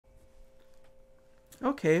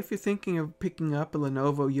Okay, if you're thinking of picking up a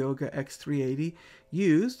Lenovo Yoga X380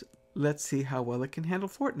 used, let's see how well it can handle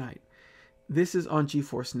Fortnite. This is on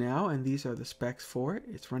GeForce now, and these are the specs for it.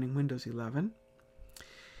 It's running Windows 11.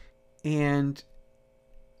 And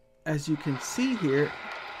as you can see here,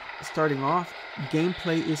 starting off,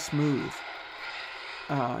 gameplay is smooth.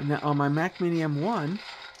 Now on my Mac Mini M1,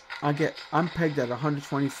 I'm pegged at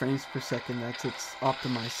 120 frames per second. That's its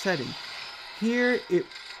optimized setting. Here it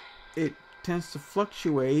tends to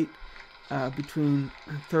fluctuate between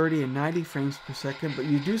 30 and 90 frames per second, but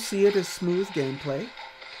you do see it as smooth gameplay.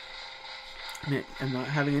 I'm not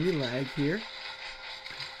having any lag here,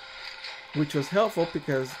 which was helpful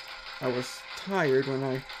because I was tired when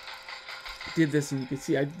I did this, and you can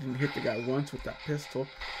see I didn't hit the guy once with that pistol,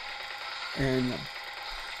 and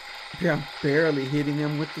yeah, I'm barely hitting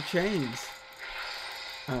him with the chains.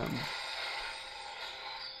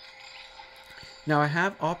 Now I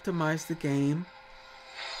have optimized the game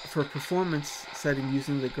for performance setting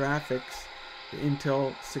using the graphics, the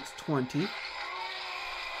Intel 620.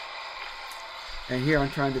 And here I'm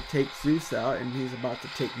trying to take Zeus out, and he's about to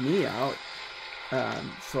take me out.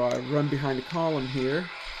 So I run behind a column here,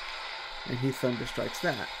 and he thunder strikes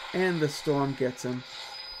that. And the storm gets him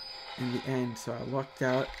in the end, so I lucked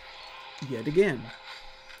out yet again.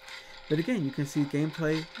 But again, you can see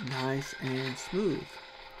gameplay nice and smooth.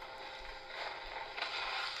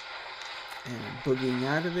 And boogieing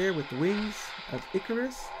out of there with the wings of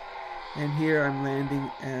Icarus. And here I'm landing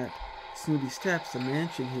at Snooty Steps, the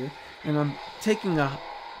mansion here. And I'm taking a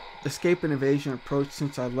escape and evasion approach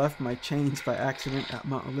since I left my chains by accident at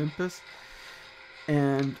Mount Olympus.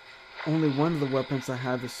 And only one of the weapons I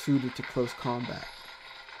have is suited to close combat.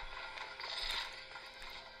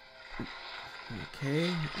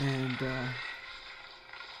 Okay, and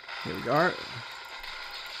here we are.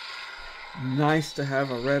 Nice to have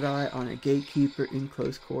a red eye on a gatekeeper in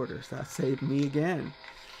close quarters. That saved me again.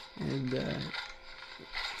 And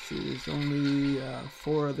see, there's only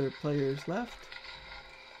 4 other players left.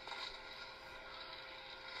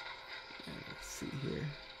 And let's see here.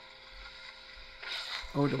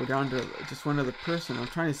 Oh, we're down to just one other person. I'm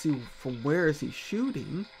trying to see from where is he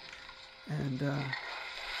shooting, and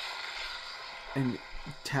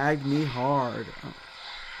tagged me hard.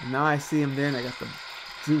 And now I see him there, and I got the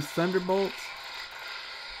Zeus Thunderbolts.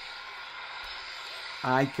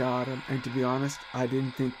 I got him, and to be honest, I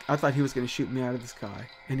thought he was going to shoot me out of the sky.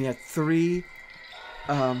 And he had 3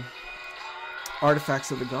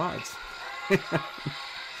 artifacts of the gods.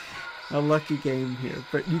 A lucky game here,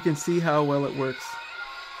 but you can see how well it works